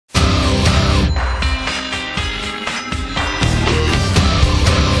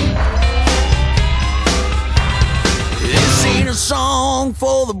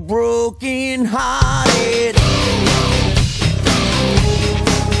song for the broken hearted.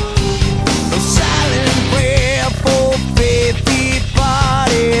 A silent prayer for faith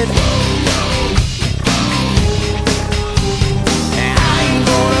departed. And I ain't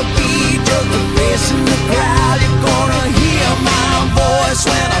gonna be just a face in the crowd. You're gonna hear my voice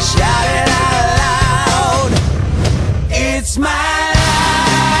when I shout it out loud. It's my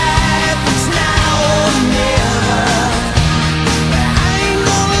life, it's now or never. I ain't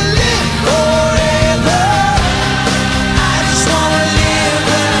gonna live forever. I just wanna live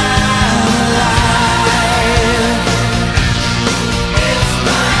when I'm alive. It's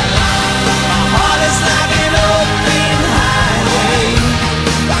my life. My heart is like an open highway.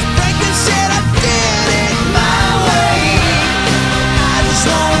 Like Franklin said, I did it my way. I just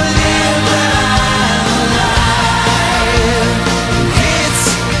wanna live when I'm alive. It's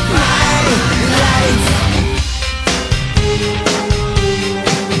my life.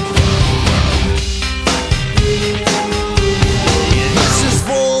 This is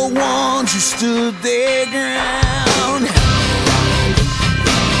for ones who stood their ground.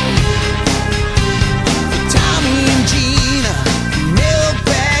 For Tommy and Gina, who never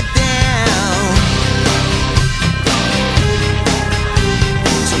back down.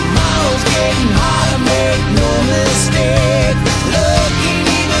 Tomorrow's getting harder, make no mistake. Look, ain't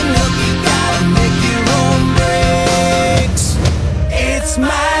even look, you gotta make your own breaks. It's my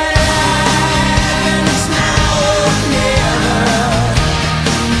life, and it's now or never.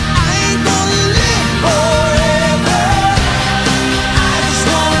 I ain't gonna live forever. I just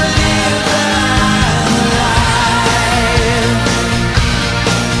wanna live when I'm alive.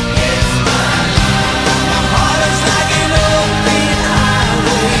 It's my life. My heart is like an open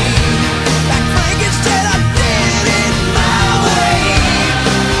highway. Like Frankenstein, I did it my way.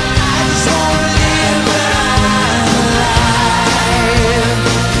 I just wanna live when I'm alive.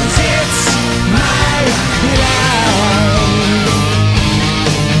 'Cause it's my life.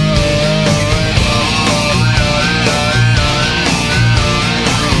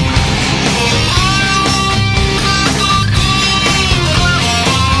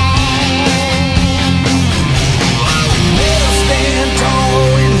 Never stand tall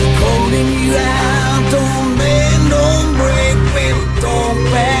when it's holding you out. Don't bend, don't break, baby, don't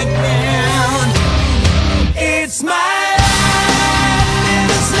back down. It's my life, and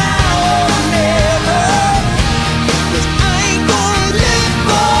it's now or never. 'Cause I ain't gonna live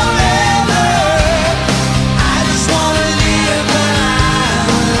forever. I just wanna live when I'm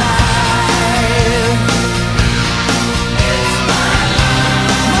alive. It's my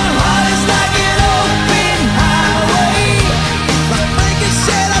life. My heart is like an open highway. Like Franklin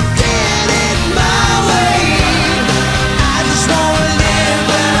said, I did it my way. I just wanna live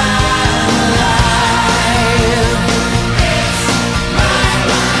when I'm alive. It's my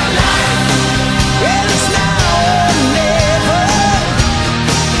life. And it's now or never.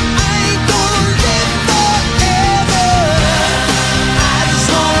 I ain't gonna live forever. I just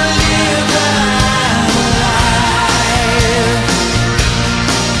wanna live when I'm alive.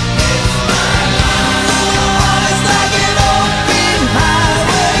 It's my life. My heart is like an open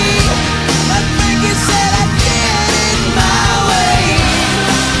highway. Like Frankie said, I did it my way.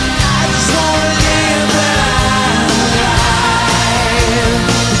 I just wanna live when I'm alive.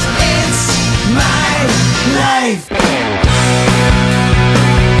 'Cause it's my life.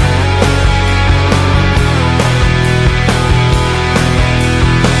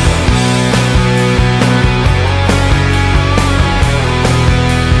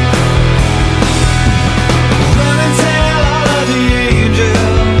 Run and tell all of the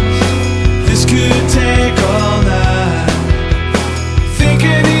angels, this could take all night. Think I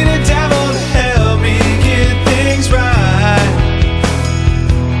need a devil to help me get things right.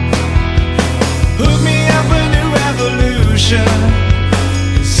 Hook me up a new revolution,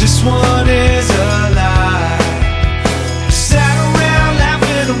 'cause this one is a lie. Sat around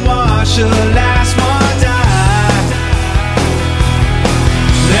laughing and watched the last one die.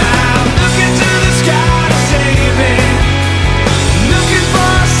 Now I'm looking to the sky to save me. Looking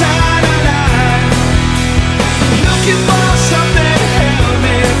for a sign of life. Looking for something to help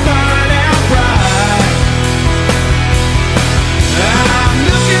me find out right. I'm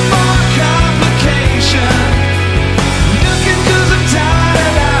looking for complication. Looking 'cause I'm tired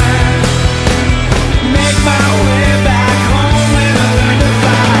of lying. Make my way back home and I learn to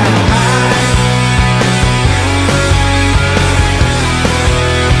fly high.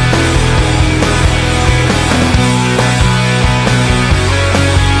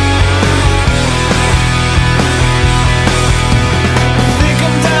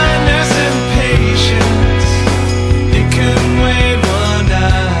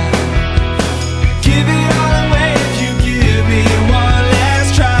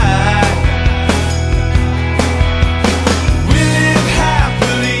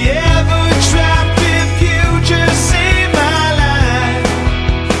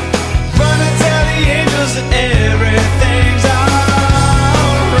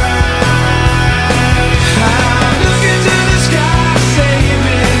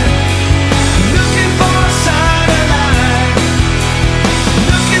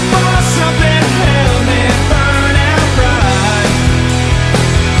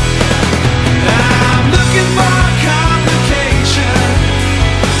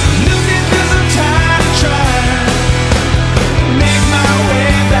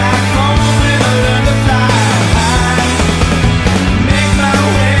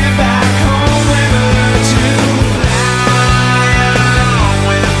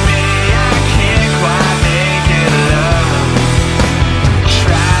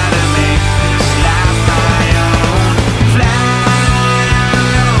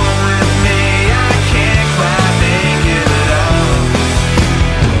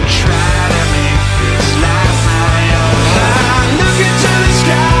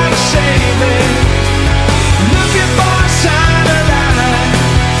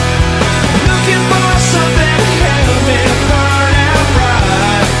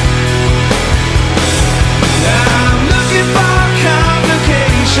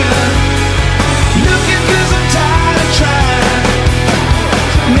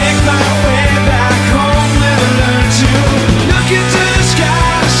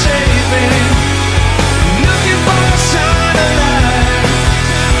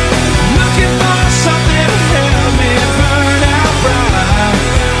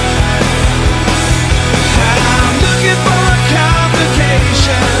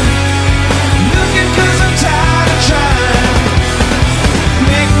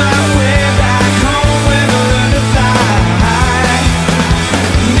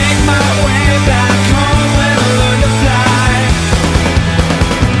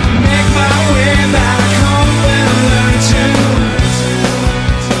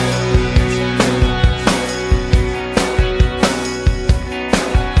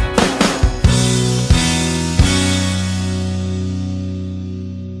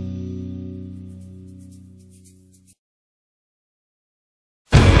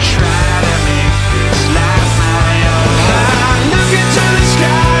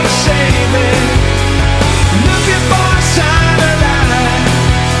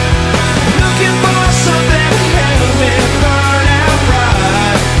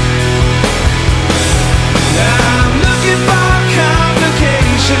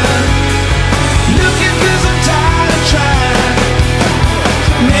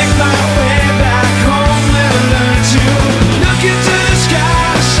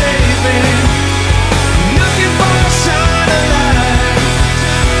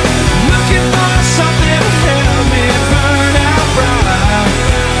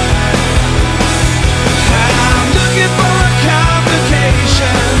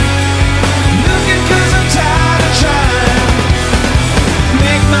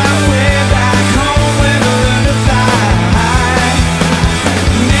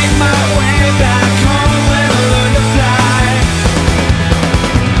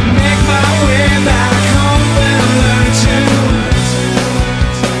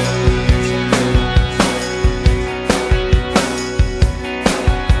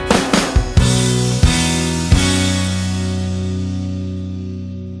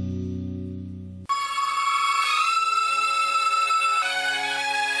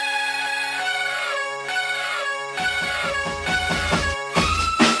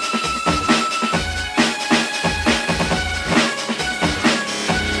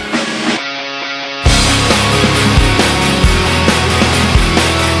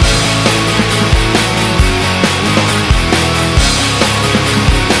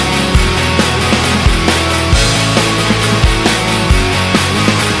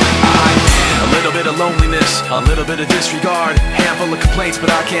 A little bit of disregard, handful of complaints, but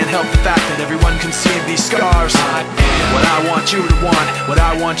I can't help the fact that everyone can see these scars. What I want you to want, what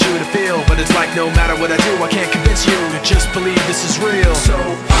I want you to feel, but it's like no matter what I do, I can't convince you to just believe this is real. So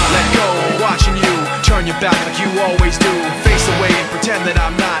let go, watching you turn your back like you always do. Face away and pretend that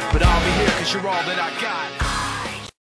I'm not, but I'll be here cause you're all that I got.